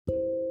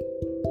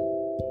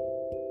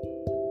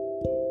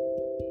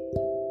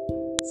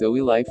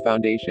Zoe Life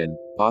Foundation.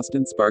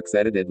 Austin Sparks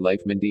edited.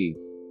 Liveman Dee.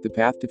 The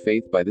Path to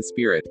Faith by the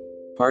Spirit.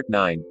 Part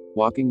 9.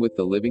 Walking with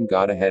the Living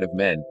God Ahead of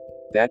Men.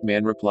 That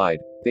man replied,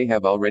 "They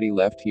have already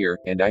left here,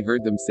 and I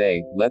heard them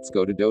say, 'Let's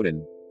go to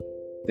Dothan.'"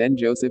 Then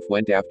Joseph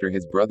went after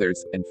his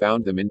brothers, and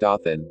found them in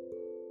Dothan.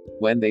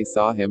 When they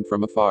saw him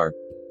from afar,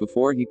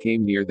 before he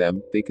came near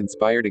them, they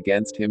conspired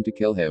against him to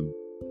kill him.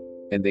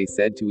 And they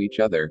said to each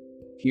other,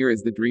 "Here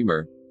is the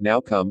dreamer. Now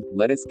come,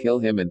 let us kill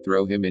him and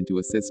throw him into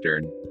a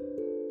cistern.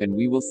 And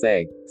we will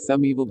say,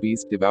 'Some evil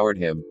beast devoured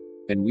him.'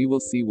 And we will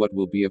see what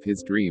will be of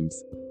his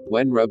dreams."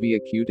 When Rabbi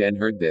Acute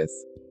heard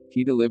this,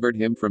 he delivered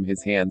him from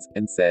his hands,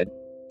 and said,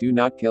 "Do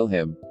not kill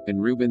him."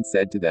 And Reuben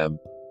said to them,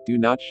 "Do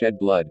not shed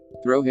blood.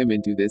 Throw him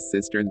into this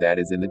cistern that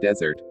is in the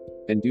desert.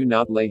 And do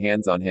not lay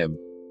hands on him,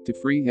 to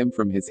free him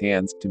from his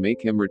hands, to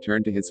make him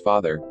return to his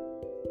father."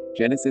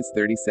 Genesis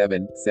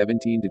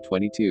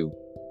 37:17-22.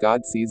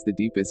 God sees the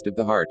deepest of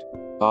the heart.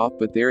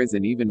 But there is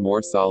an even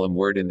more solemn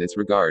word in this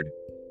regard.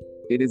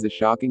 It is a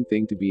shocking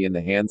thing to be in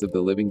the hands of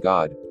the living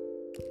God.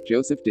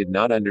 Joseph did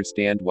not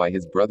understand why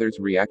his brothers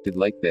reacted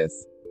like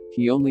this.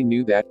 He only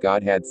knew that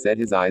God had set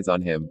his eyes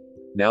on him.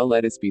 Now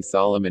let us be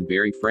solemn and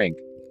very frank.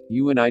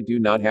 You and I do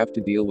not have to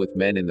deal with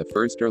men in the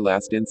first or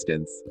last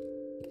instance.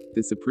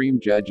 The supreme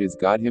judge is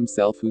God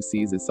himself, who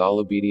sees us all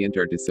obedient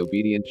or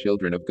disobedient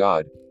children of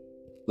God.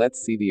 Let's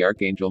see the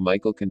archangel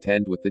Michael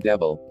contend with the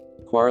devil,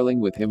 quarreling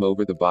with him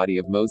over the body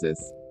of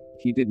Moses.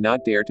 He did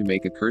not dare to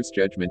make a curse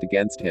judgment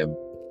against him,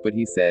 but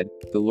he said,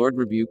 "The Lord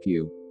rebuke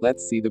you."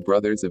 Let's see the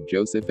brothers of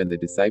Joseph and the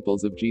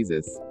disciples of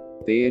Jesus.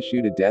 They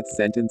issued a death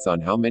sentence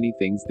on how many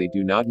things they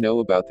do not know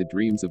about the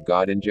dreams of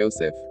God and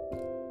Joseph.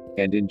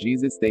 And in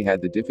Jesus they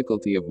had the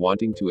difficulty of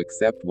wanting to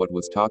accept what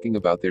was talking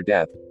about their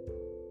death.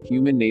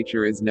 Human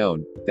nature is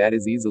known, that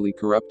is easily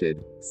corrupted.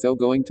 So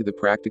going to the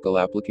practical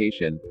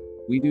application,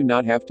 we do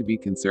not have to be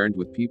concerned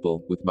with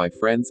people, with my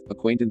friends,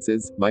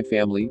 acquaintances, my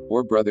family,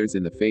 or brothers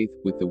in the faith,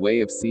 with the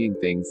way of seeing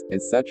things,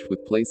 as such,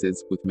 with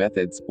places, with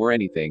methods, or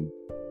anything.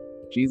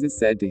 Jesus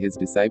said to his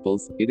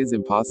disciples, "It is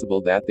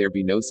impossible that there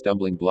be no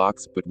stumbling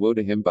blocks, but woe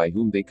to him by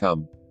whom they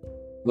come."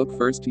 Look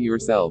first to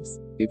yourselves.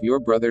 If your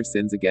brother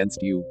sins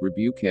against you,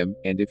 rebuke him,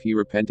 and if he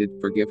repented,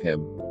 forgive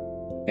him.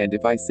 And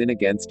if I sin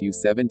against you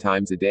 7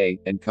 times a day,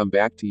 and come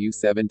back to you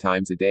 7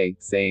 times a day,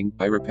 saying,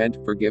 "I repent,"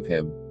 forgive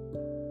him.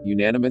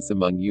 Unanimous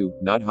among you,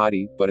 not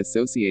haughty, but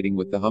associating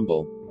with the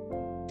humble.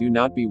 Do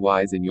not be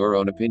wise in your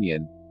own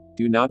opinion.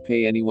 Do not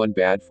pay anyone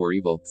bad for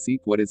evil, seek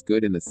what is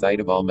good in the sight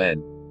of all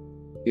men.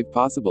 If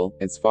possible,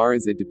 as far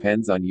as it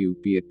depends on you,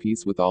 be at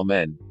peace with all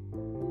men.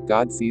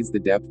 God sees the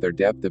depth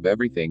of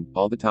everything,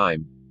 all the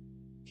time.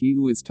 He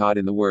who is taught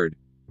in the word,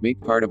 make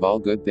part of all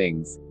good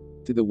things.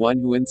 To the one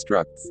who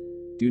instructs,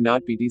 do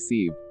not be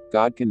deceived.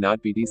 God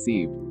cannot be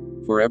deceived.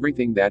 For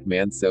everything that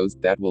man sows,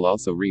 that will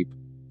also reap.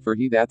 For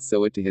he that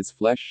soweth to his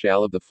flesh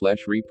shall of the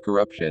flesh reap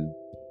corruption.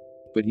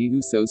 But he who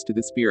sows to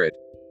the Spirit,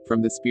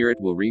 from the Spirit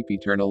will reap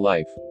eternal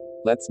life.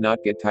 Let's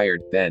not get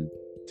tired, then,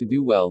 to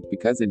do well,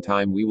 because in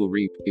time we will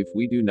reap, if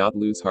we do not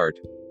lose heart.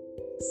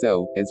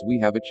 So, as we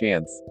have a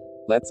chance,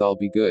 let's all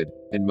be good,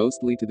 and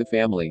mostly to the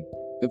family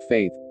of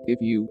faith.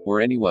 If you,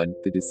 or anyone,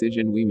 the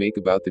decision we make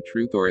about the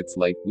truth or its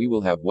light, we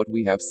will have what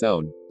we have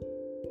sown.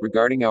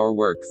 Regarding our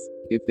works,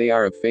 if they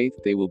are of faith,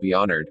 they will be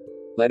honored.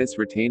 Let us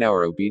retain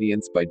our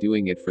obedience by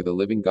doing it for the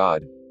living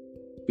God.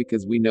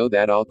 Because we know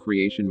that all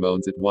creation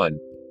moans at one,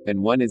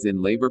 and one is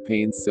in labor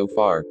pains so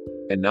far,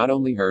 and not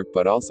only her,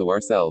 but also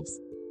ourselves,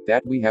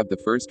 that we have the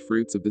first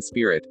fruits of the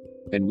Spirit.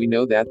 And we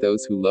know that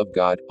those who love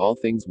God, all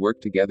things work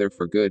together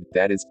for good,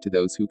 that is, to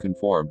those who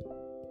conform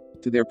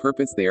to their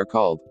purpose they are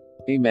called.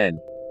 Amen.